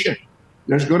competition.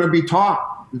 There's going to be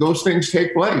talk. Those things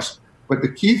take place. But the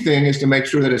key thing is to make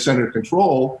sure that it's under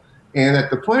control and that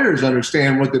the players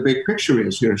understand what the big picture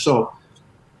is here. So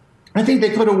I think they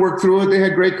could have worked through it. They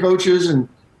had great coaches and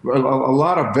a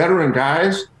lot of veteran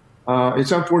guys.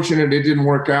 It's unfortunate it didn't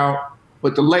work out,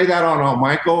 but to lay that on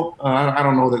Michael, I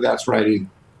don't know that that's right either.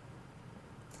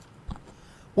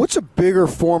 What's a bigger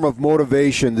form of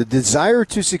motivation, the desire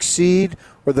to succeed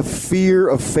or the fear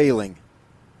of failing?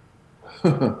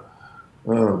 Oh,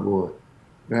 boy.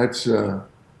 That's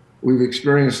we've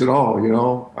experienced it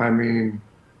all,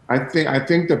 I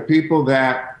think the people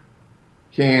that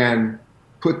can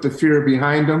put the fear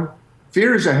behind them,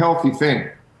 fear is a healthy thing.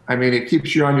 It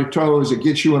keeps you on your toes. It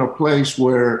gets you in a place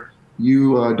where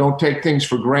you don't take things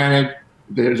for granted.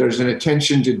 There's an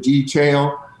attention to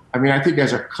detail. I think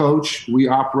as a coach, we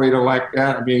operate like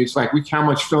that. It's like how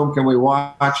much film can we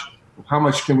watch? How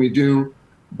much can we do?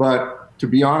 But to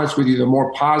be honest with you, the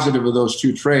more positive of those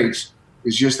two traits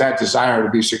is just that desire to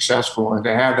be successful and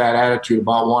to have that attitude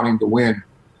about wanting to win.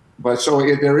 But so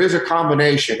there is a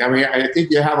combination. I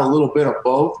think you have a little bit of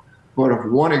both, but if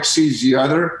one exceeds the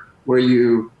other, where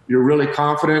you're really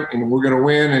confident and we're going to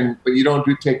win, but you don't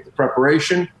take the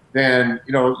preparation, then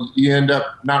you end up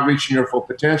not reaching your full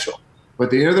potential.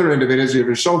 But the other end of it is if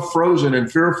you're so frozen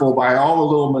and fearful by all the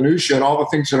little minutiae and all the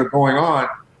things that are going on,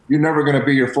 you're never going to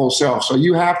be your full self. So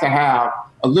you have to have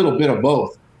a little bit of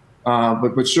both.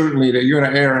 But certainly that you're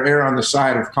going to err on the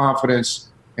side of confidence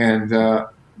and the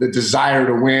desire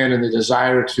to win and the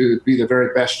desire to be the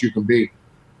very best you can be.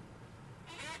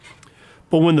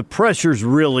 But when the pressure's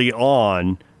really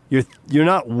on, you're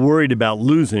not worried about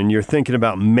losing. You're thinking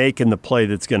about making the play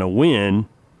that's going to win.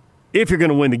 If you're going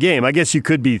to win the game, I guess you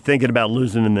could be thinking about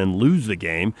losing and then lose the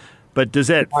game. But does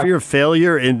that fear of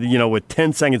failure, with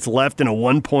 10 seconds left in a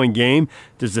 1-point game,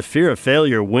 does the fear of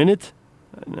failure win it?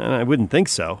 I wouldn't think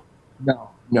so.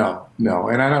 No.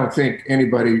 And I don't think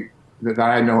anybody that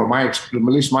I know, at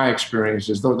least my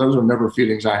experiences, those are never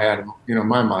feelings I had, in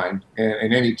my mind,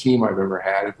 and any team I've ever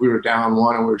had. If we were down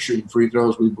one and we were shooting free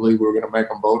throws, we believed we were going to make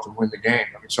them both and win the game.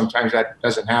 Sometimes that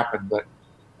doesn't happen, but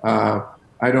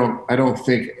I don't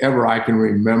think ever I can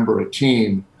remember a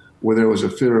team where there was a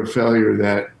fear of failure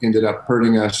that ended up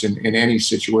hurting us in any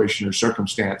situation or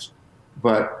circumstance.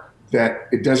 But that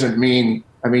it doesn't mean,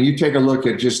 you take a look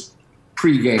at just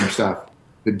pregame stuff.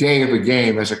 The day of a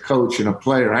game as a coach and a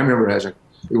player, I remember it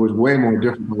was way more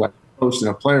different than a coach and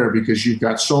a player because you've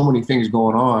got so many things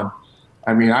going on.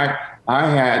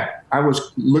 I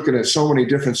was looking at so many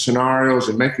different scenarios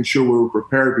and making sure we were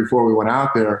prepared before we went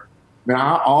out there.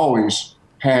 I always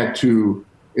had to,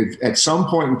 at some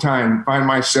point in time, find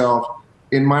myself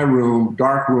in my room,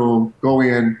 dark room, go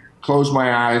in, close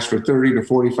my eyes for 30 to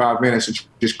 45 minutes and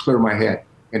just clear my head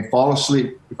and fall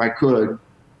asleep if I could,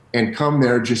 and come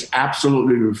there just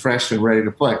absolutely refreshed and ready to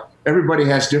play. Everybody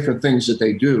has different things that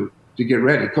they do to get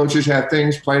ready. Coaches have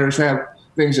things, players have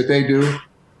things that they do.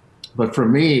 But for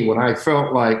me, when I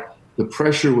felt like the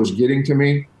pressure was getting to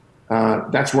me,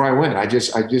 that's where I went.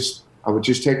 I would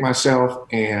just take myself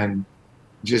and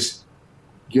just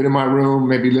get in my room,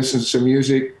 maybe listen to some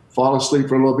music, fall asleep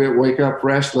for a little bit, wake up,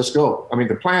 rest, let's go.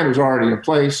 The plan was already in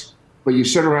place, but you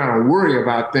sit around and worry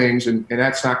about things, and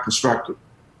that's not constructive.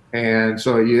 And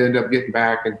so you end up getting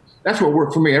back, and that's what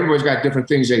worked for me. Everybody's got different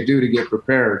things they do to get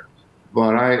prepared.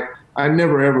 But I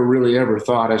never, ever really ever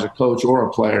thought as a coach or a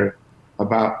player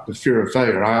about the fear of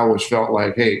failure. I always felt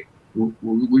like, hey,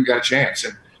 we got a chance.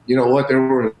 And you know what? There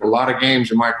were a lot of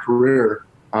games in my career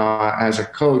as a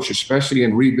coach, especially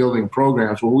in rebuilding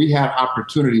programs, where we had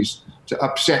opportunities to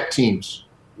upset teams,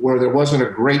 where there wasn't a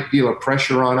great deal of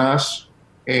pressure on us.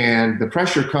 And the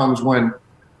pressure comes when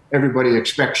everybody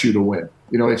expects you to win.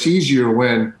 You know, it's easier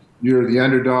when you're the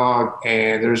underdog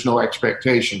and there's no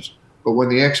expectations. But when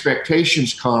the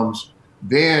expectations comes,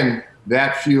 then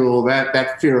that fuel,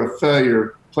 that fear of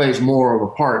failure plays more of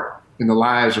a part in the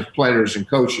lives of players and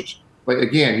coaches. But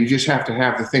again, you just have to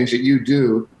have the things that you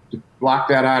do to block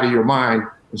that out of your mind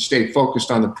and stay focused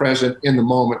on the present, in the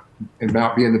moment, and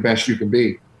about being the best you can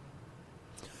be.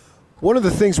 One of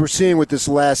the things we're seeing with this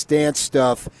Last Dance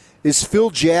stuff is Phil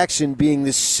Jackson being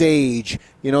this sage.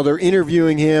 You know, they're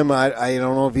interviewing him. I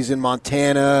don't know if he's in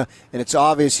Montana, and it's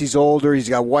obvious he's older. He's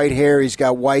got white hair. He's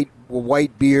got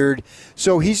white beard.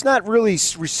 So he's not really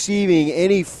receiving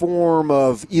any form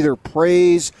of either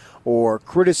praise or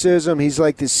criticism. He's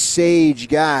like this sage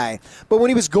guy. But when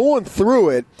he was going through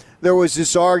it, there was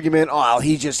this argument, oh,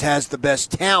 he just has the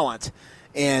best talent.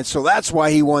 And so that's why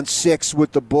he won 6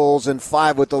 with the Bulls and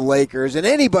 5 with the Lakers, and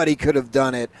anybody could have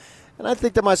done it. And I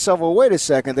think to myself, well, wait a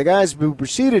second. The guys who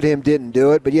preceded him didn't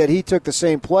do it, but yet he took the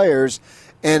same players,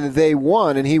 and they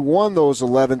won, and he won those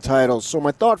 11 titles. So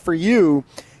my thought for you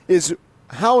is,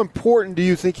 how important do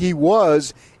you think he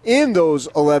was in those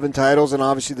 11 titles, and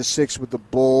obviously the 6 with the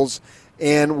Bulls,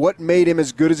 and what made him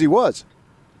as good as he was?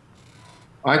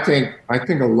 I think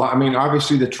a lot. I mean,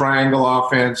 obviously the triangle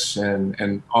offense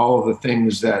and all of the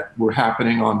things that were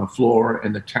happening on the floor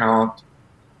and the talent,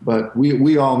 but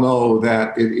we all know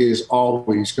that it is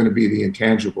always going to be the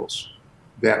intangibles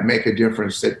that make a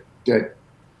difference. That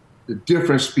the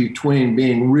difference between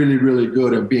being really, really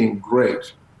good and being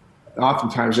great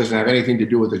oftentimes doesn't have anything to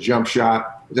do with a jump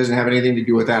shot. It doesn't have anything to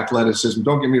do with athleticism.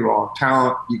 Don't get me wrong.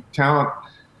 Talent.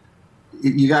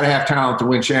 You got to have talent to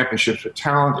win championships, but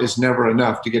talent is never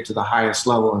enough to get to the highest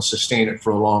level and sustain it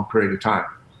for a long period of time.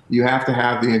 You have to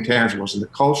have the intangibles. And the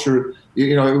culture,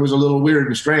 you know, it was a little weird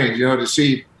and strange, you know, to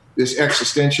see this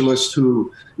existentialist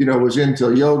who, you know, was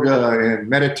into yoga and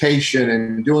meditation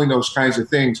and doing those kinds of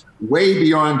things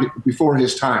way before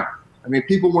his time. I mean,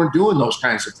 people weren't doing those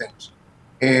kinds of things.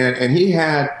 And he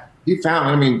found,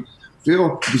 I mean,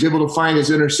 Phil was able to find his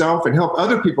inner self and help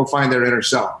other people find their inner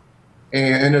self.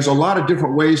 And there's a lot of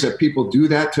different ways that people do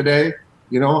that today,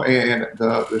 you know, and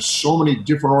there's so many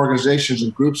different organizations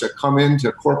and groups that come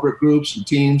into corporate groups and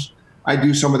teams. I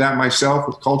do some of that myself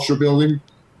with culture building.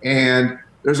 And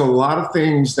there's a lot of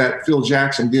things that Phil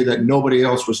Jackson did that nobody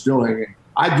else was doing. And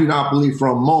I do not believe for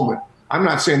a moment, I'm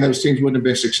not saying those teams wouldn't have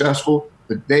been successful,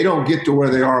 but they don't get to where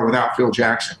they are without Phil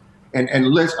Jackson. And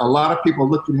a lot of people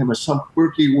look at him as some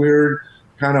quirky, weird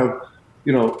kind of,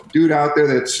 you know, dude out there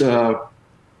that's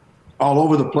all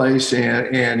over the place,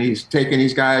 and he's taking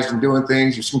these guys and doing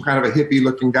things. He's some kind of a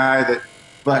hippie-looking guy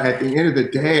but at the end of the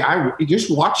day, just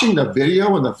watching the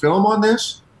video and the film on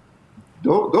this,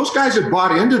 those guys have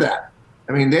bought into that.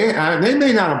 I mean, they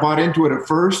may not have bought into it at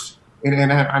first,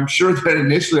 and I'm sure that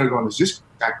initially they're going, "Is this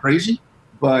guy crazy?"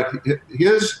 But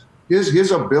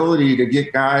his ability to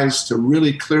get guys to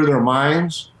really clear their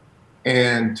minds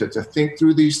and to think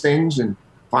through these things and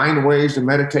find ways to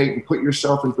meditate and put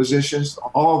yourself in positions,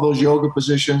 all of those yoga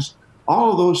positions,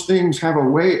 all of those things have a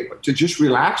way to just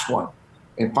relax one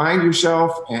and find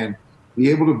yourself and be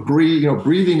able to breathe. You know,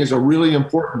 breathing is a really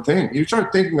important thing. You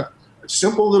start thinking a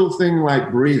simple little thing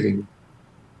like breathing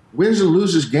wins and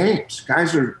loses games.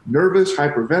 Guys are nervous,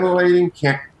 hyperventilating,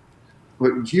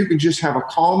 but you can just have a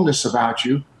calmness about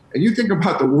you. And you think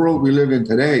about the world we live in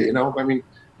today, you know, I mean,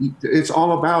 it's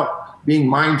all about being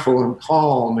mindful and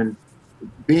calm and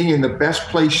being in the best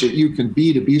place that you can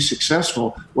be to be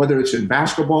successful, whether it's in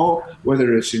basketball,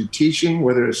 whether it's in teaching,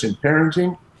 whether it's in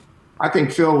parenting. I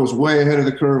think Phil was way ahead of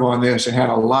the curve on this and had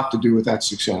a lot to do with that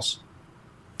success.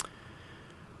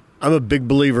 I'm a big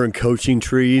believer in coaching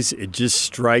trees. It just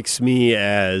strikes me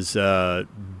as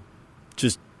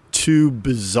just too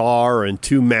bizarre and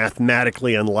too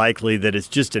mathematically unlikely that it's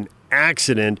just an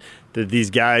accident that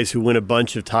these guys who win a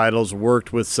bunch of titles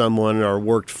worked with someone or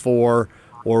worked for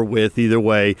or with, either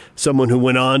way, someone who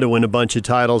went on to win a bunch of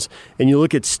titles. And you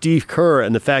look at Steve Kerr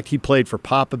and the fact he played for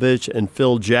Popovich and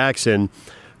Phil Jackson.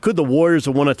 Could the Warriors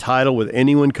have won a title with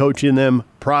anyone coaching them?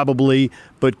 Probably.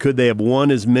 But could they have won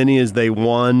as many as they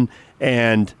won?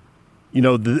 And, you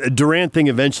know, the Durant thing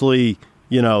eventually,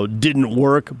 you know, didn't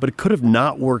work, but it could have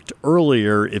not worked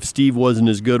earlier if Steve wasn't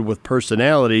as good with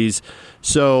personalities.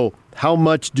 So how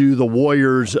much do the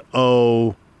Warriors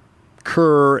owe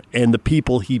Kerr and the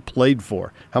people he played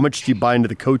for? How much do you buy into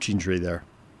the coaching tree there?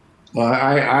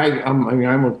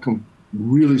 I'm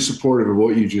really supportive of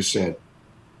what you just said.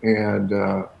 And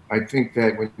I think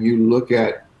that when you look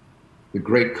at the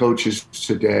great coaches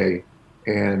today,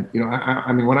 and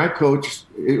I mean, when I coached,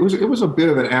 it was a bit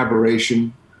of an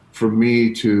aberration for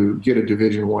me to get a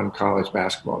Division I college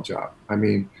basketball job. I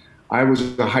mean, I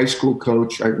was a high school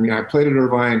coach. I played at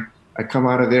Irvine. I come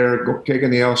out of there,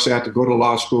 taking the LSAT to go to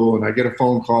law school, and I get a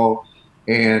phone call,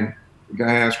 and the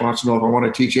guy wants to know if I want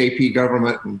to teach AP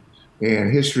government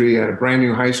and history at a brand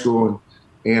new high school.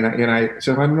 And I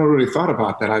said, I've never really thought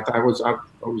about that. I was a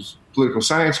political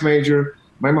science major.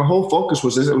 My whole focus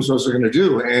was this. It was what I was going to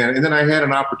do. And then I had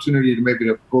an opportunity to maybe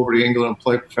go over to England and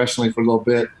play professionally for a little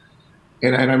bit.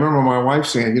 And I remember my wife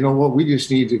saying, you know what, we just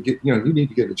need to get, you need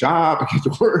to get a job and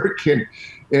get to work. And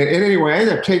anyway, I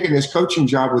ended up taking this coaching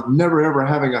job with never, ever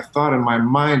having a thought in my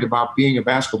mind about being a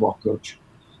basketball coach.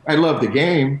 I loved the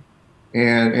game.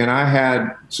 And I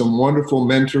had some wonderful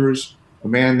mentors, a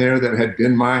man there that had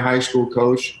been my high school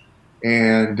coach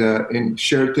and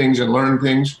shared things and learned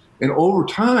things. And over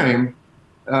time,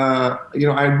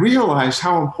 I realized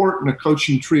how important a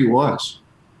coaching tree was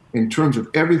in terms of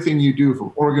everything you do,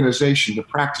 from organization to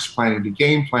practice planning to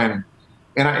game planning.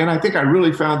 And I think I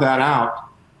really found that out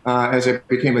as I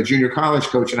became a junior college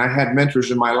coach, and I had mentors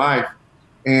in my life.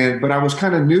 But I was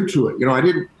kind of new to it.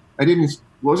 I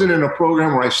wasn't in a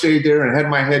program where I stayed there and had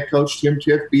my head coach, Tim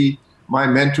Tiff, be my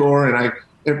mentor. And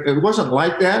it wasn't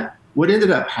like that. What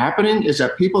ended up happening is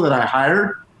that people that I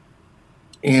hired,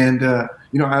 and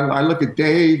I look at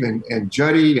Dave and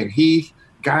Juddy and Heath,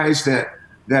 guys that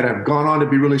have gone on to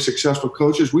be really successful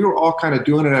coaches. We were all kind of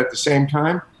doing it at the same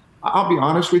time. I'll be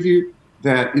honest with you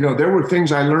that, there were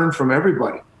things I learned from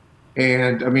everybody.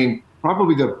 And I mean,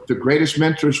 probably the greatest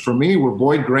mentors for me were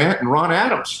Boyd Grant and Ron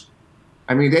Adams.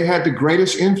 I mean, they had the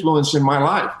greatest influence in my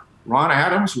life. Ron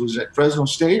Adams was at Fresno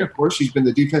State. Of course, he's been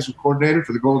the defensive coordinator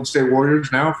for the Golden State Warriors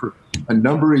now for a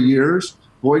number of years.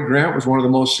 Boyd Grant was one of the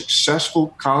most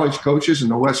successful college coaches in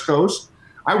the West Coast.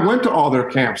 I went to all their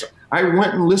camps. I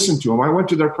went and listened to them. I went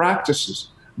to their practices.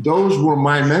 Those were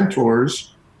my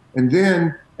mentors. And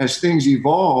then as things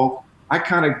evolved, I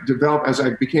kind of developed, as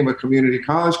I became a community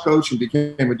college coach and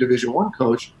became a Division I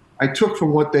coach, I took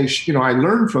from what I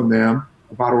learned from them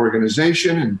about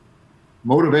organization and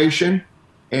motivation.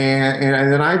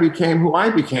 And then I became who I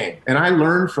became. And I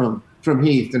learned from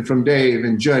Heath and from Dave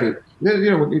and Juddy.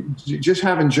 Just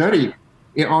having Juddy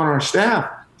on our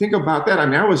staff, think about that. I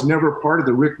mean, I was never part of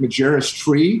the Rick Majerus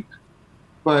tree,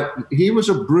 but he was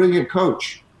a brilliant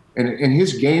coach. And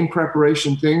his game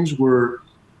preparation things were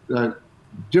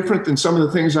different than some of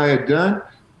the things I had done.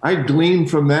 I gleaned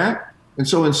from that. And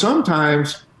so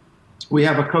sometimes we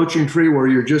have a coaching tree where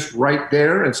you're just right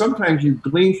there, and sometimes you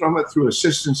glean from it through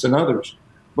assistants and others.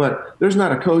 But there's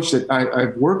not a coach that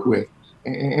I've worked with,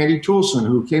 Andy Toulson,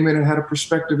 who came in and had a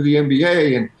perspective of the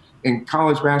NBA and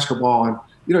college basketball. And,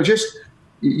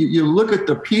 you look at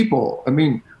the people. I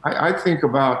mean, I think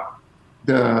about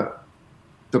the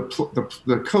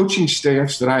coaching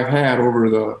staffs that I've had over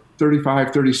the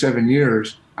 35, 37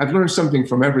 years. I've learned something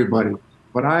from everybody.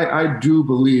 But I do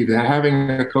believe that having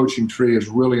a coaching tree is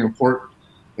really important.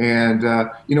 And,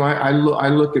 I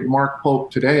look at Mark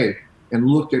Pope today and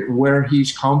look at where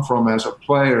he's come from as a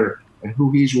player and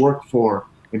who he's worked for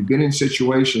and been in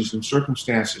situations and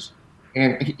circumstances.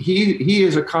 And he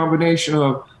is a combination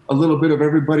of a little bit of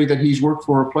everybody that he's worked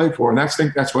for or played for. And I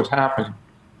think that's what's happened.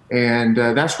 And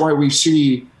that's why we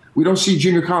don't see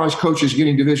junior college coaches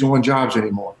getting Division I jobs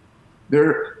anymore.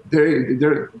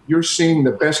 You're seeing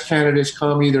the best candidates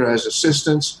come either as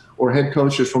assistants or head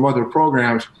coaches from other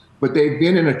programs, but they've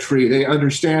been in a tree. They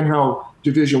understand how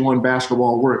Division I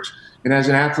basketball works. And as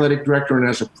an athletic director and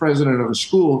as a president of a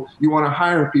school, you want to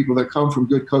hire people that come from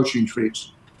good coaching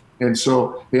trees. And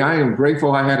so I am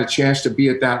grateful I had a chance to be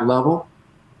at that level.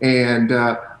 And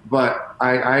but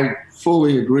I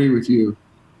fully agree with you,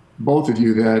 both of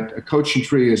you, that a coaching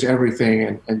tree is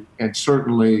everything. And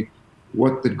certainly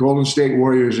what the Golden State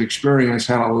Warriors experienced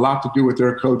had a lot to do with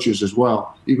their coaches as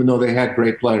well, even though they had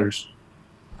great players.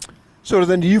 So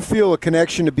then do you feel a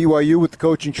connection to BYU with the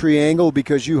coaching tree angle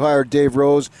because you hired Dave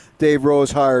Rose, Dave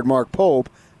Rose hired Mark Pope,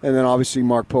 and then obviously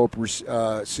Mark Pope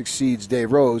succeeds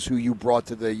Dave Rose, who you brought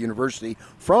to the university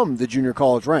from the junior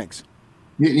college ranks?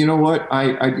 You know what?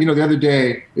 The other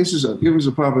day, it was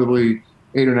probably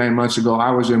 8 or 9 months ago,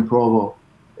 I was in Provo,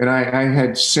 and I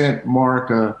had sent Mark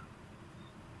a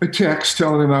text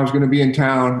telling him I was going to be in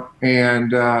town,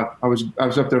 and I was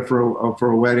up there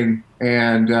for a wedding,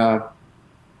 and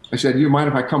I said, "You mind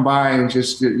if I come by and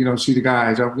just see the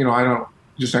guys? I'm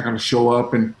just not going to show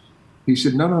up." And he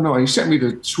said, "No." He sent me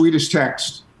the sweetest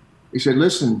text. He said,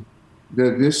 "Listen,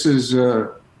 this is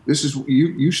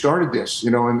you started this,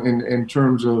 in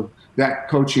terms of that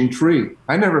coaching tree.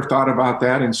 I never thought about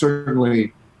that, and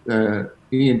certainly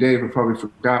he and Dave have probably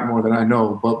forgot more than I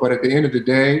know. But at the end of the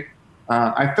day,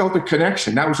 I felt a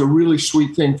connection. That was a really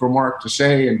sweet thing for Mark to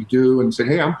say and to do, and say,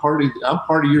 "Hey, I'm part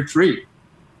of your tree,"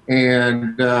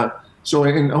 and so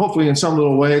hopefully in some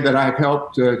little way that I've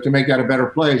helped to make that a better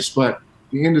place. But at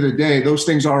the end of the day, those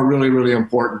things are really, really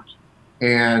important,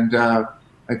 and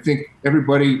I think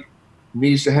everybody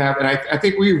needs to have. And I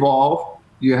think we evolve.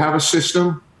 You have a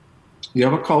system, you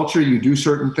have a culture, you do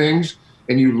certain things,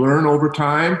 and you learn over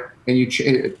time. And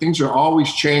things are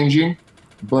always changing,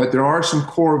 but there are some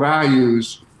core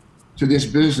values to this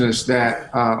business that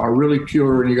are really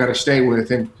pure, and you got to stay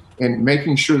with. And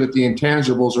making sure that the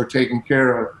intangibles are taken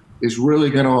care of is really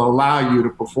going to allow you to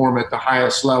perform at the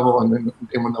highest level. And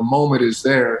when the moment is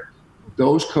there,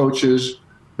 those coaches,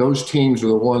 those teams are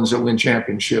the ones that win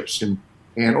championships,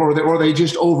 or they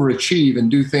just overachieve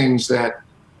and do things that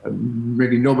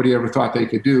maybe nobody ever thought they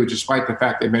could do, despite the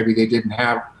fact that maybe they didn't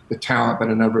have the talent that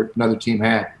another team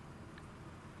had.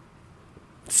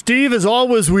 Steve, as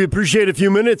always, we appreciate a few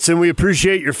minutes and we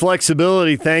appreciate your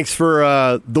flexibility. Thanks for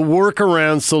the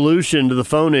workaround solution to the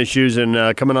phone issues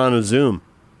and coming on a Zoom.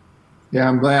 Yeah,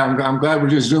 I'm glad. I'm glad we're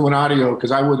just Zooming audio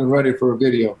because I wasn't ready for a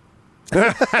video.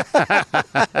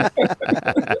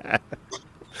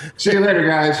 See you later,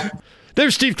 guys.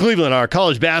 There's Steve Cleveland, our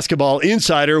college basketball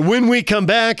insider. When we come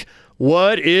back,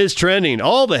 what is trending?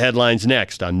 All the headlines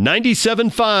next on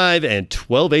 97.5 and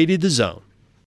 1280 The Zone.